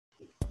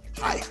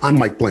Hi, I'm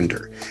Mike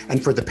Blinder,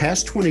 and for the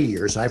past 20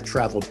 years, I've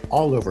traveled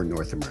all over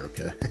North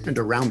America and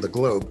around the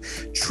globe,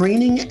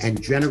 training and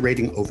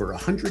generating over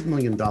 $100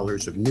 million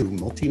of new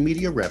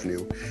multimedia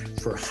revenue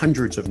for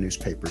hundreds of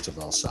newspapers of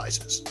all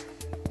sizes.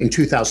 In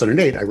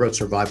 2008, I wrote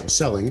Survival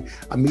Selling,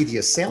 a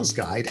media sales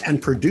guide,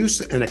 and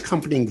produced an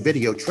accompanying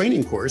video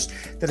training course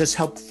that has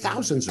helped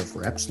thousands of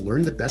reps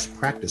learn the best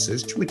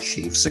practices to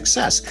achieve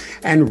success.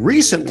 And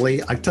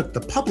recently, I took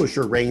the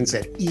publisher reins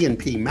at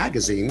E&P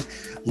Magazine,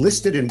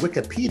 listed in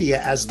Wikipedia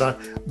as the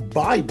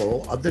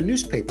Bible of the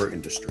newspaper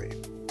industry.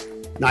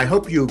 Now, I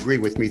hope you agree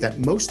with me that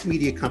most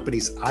media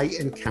companies I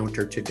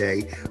encounter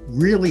today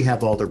really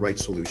have all the right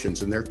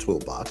solutions in their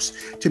toolbox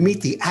to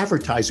meet the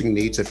advertising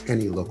needs of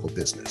any local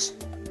business.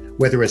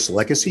 Whether it's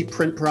legacy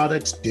print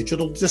products,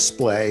 digital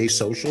display,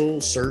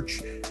 social,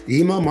 search,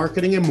 email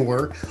marketing, and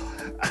more,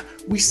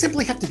 we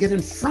simply have to get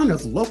in front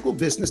of local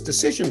business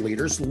decision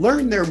leaders,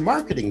 learn their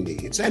marketing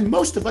needs, and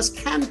most of us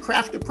can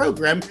craft a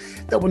program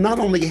that will not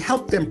only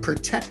help them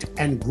protect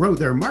and grow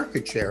their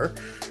market share,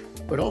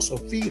 but also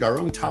feed our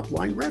own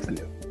top-line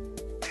revenue.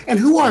 And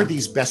who are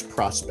these best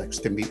prospects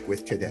to meet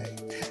with today?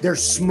 They're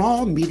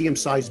small,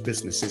 medium-sized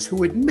businesses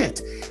who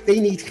admit they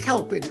need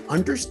help in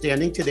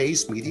understanding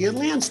today's media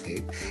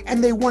landscape,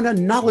 and they want a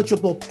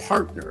knowledgeable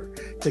partner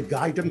to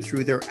guide them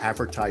through their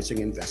advertising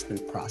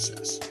investment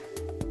process.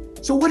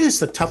 So what is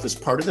the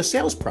toughest part of the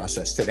sales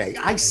process today?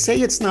 I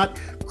say it's not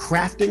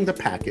crafting the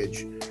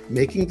package,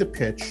 making the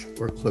pitch,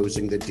 or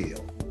closing the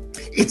deal.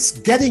 It's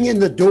getting in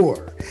the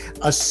door,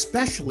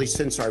 especially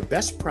since our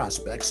best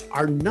prospects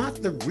are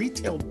not the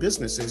retail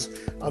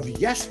businesses of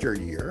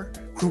yesteryear,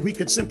 where we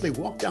could simply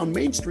walk down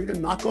Main Street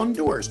and knock on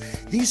doors.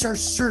 These are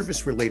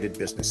service-related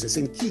businesses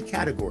in key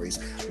categories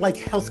like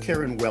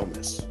healthcare and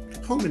wellness,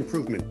 home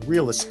improvement,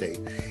 real estate,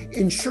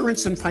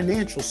 insurance and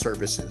financial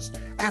services,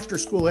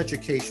 after-school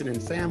education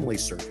and family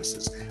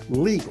services,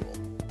 legal,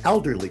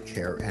 elderly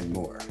care, and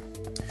more.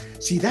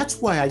 See, that's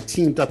why I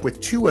teamed up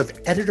with two of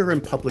Editor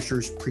and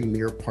Publisher's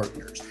premier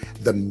partners,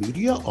 the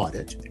Media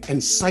Audit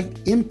and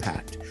Site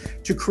Impact,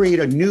 to create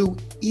a new,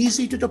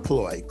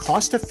 easy-to-deploy,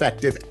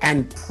 cost-effective,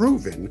 and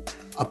proven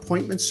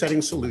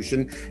appointment-setting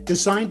solution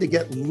designed to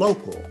get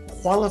local,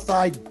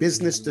 qualified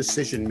business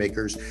decision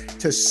makers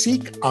to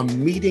seek a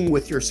meeting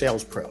with your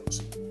sales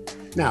pros.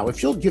 Now,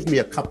 if you'll give me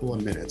a couple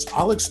of minutes,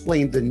 I'll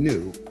explain the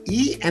new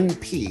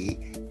E&P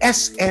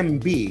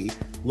SMB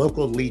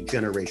local lead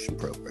generation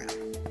program.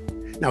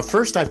 Now,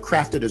 first, I've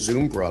crafted a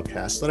Zoom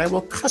broadcast that I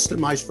will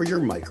customize for your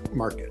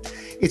market.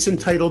 It's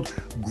entitled,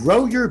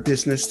 Grow Your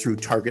Business Through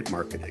Target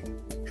Marketing.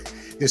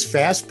 This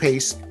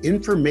fast-paced,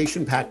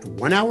 information-packed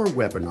one-hour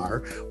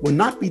webinar will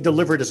not be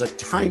delivered as a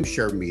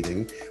timeshare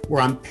meeting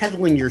where I'm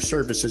peddling your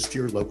services to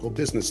your local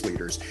business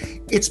leaders.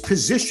 It's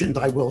positioned,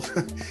 I will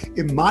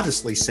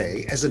immodestly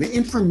say, as an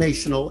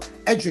informational,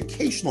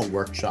 educational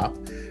workshop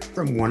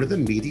from one of the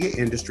media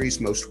industry's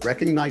most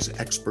recognized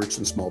experts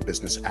in small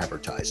business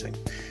advertising.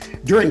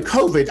 During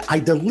COVID, I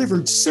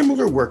delivered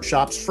similar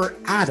workshops for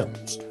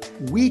Adams,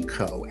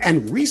 WeCo,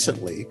 and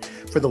recently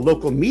for the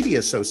Local Media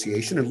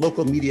Association and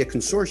Local Media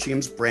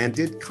Consortium's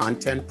branded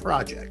content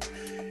project.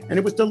 And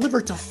it was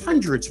delivered to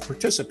hundreds of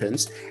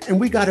participants, and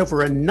we got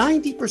over a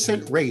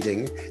 90%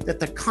 rating that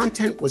the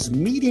content was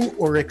meeting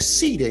or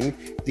exceeding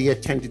the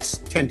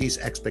attendees'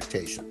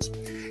 expectations.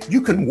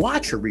 You can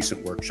watch a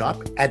recent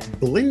workshop at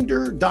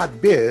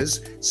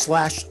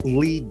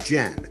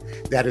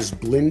blinder.biz/leadgen. That is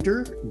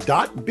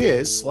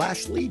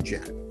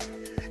blinder.biz/leadgen.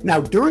 Now,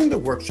 during the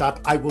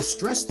workshop, I will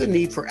stress the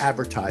need for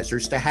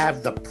advertisers to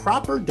have the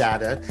proper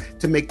data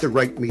to make the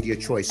right media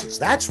choices.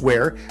 That's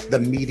where the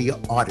media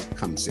audit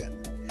comes in.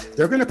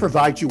 They're going to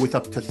provide you with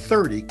up to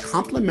 30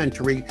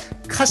 complimentary,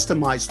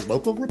 customized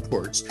local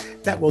reports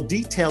that will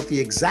detail the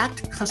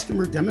exact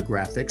customer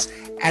demographics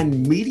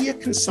and media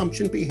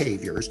consumption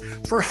behaviors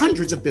for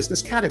hundreds of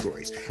business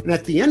categories. And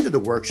at the end of the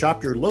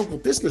workshop, your local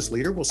business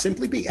leader will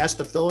simply be asked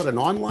to fill out an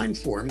online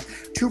form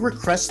to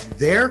request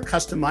their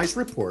customized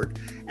report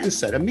and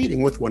set a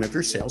meeting with one of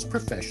your sales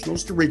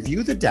professionals to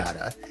review the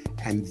data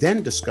and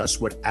then discuss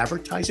what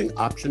advertising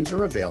options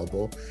are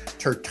available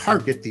to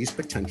target these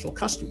potential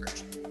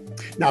customers.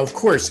 Now, of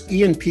course,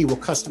 E&P will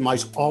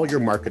customize all your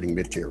marketing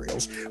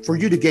materials for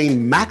you to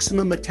gain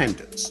maximum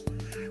attendance.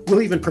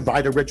 We'll even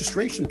provide a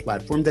registration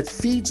platform that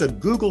feeds a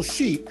Google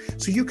Sheet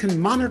so you can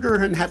monitor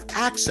and have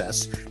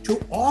access to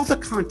all the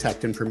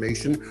contact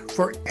information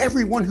for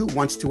everyone who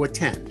wants to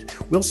attend.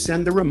 We'll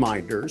send the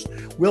reminders,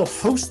 we'll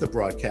host the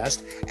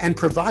broadcast, and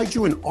provide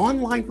you an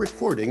online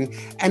recording,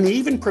 and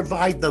even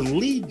provide the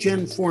lead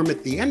gen form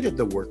at the end of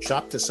the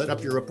workshop to set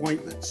up your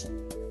appointments.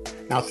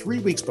 Now, 3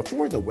 weeks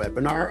before the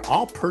webinar,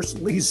 I'll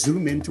personally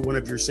zoom into one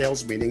of your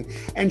sales meetings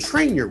and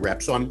train your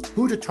reps on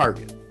who to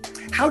target,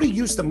 how to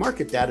use the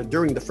market data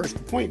during the first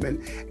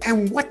appointment,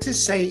 and what to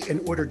say in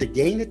order to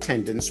gain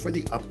attendance for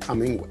the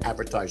upcoming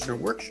advertiser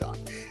workshop.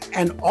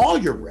 And all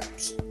your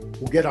reps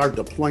will get our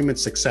deployment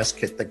success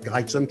kit that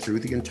guides them through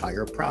the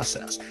entire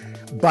process.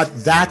 But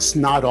that's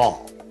not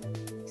all.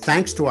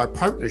 Thanks to our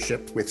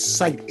partnership with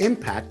Site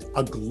Impact,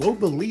 a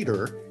global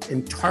leader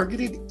in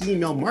targeted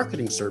email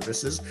marketing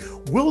services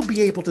will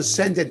be able to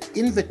send an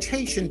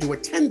invitation to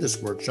attend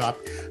this workshop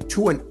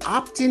to an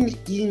opt-in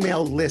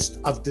email list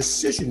of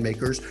decision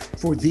makers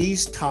for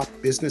these top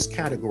business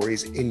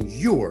categories in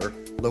your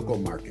local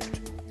market.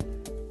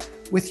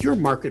 With your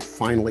market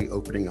finally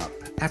opening up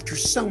after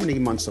so many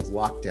months of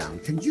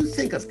lockdown, can you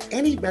think of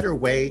any better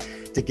way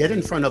to get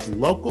in front of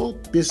local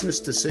business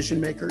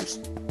decision makers?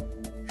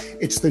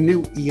 It's the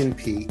new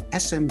E&P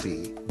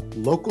SMB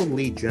Local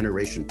Lead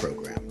Generation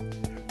Program.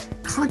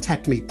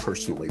 Contact me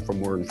personally for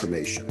more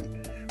information.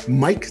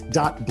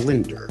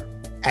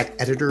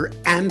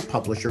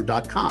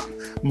 Mike.Blinder@editorandpublisher.com.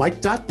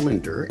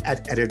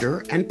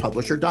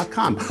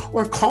 Mike.Blinder@editorandpublisher.com,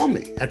 or call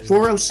me at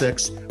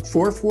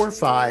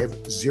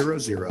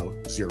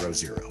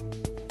 406-445-0000.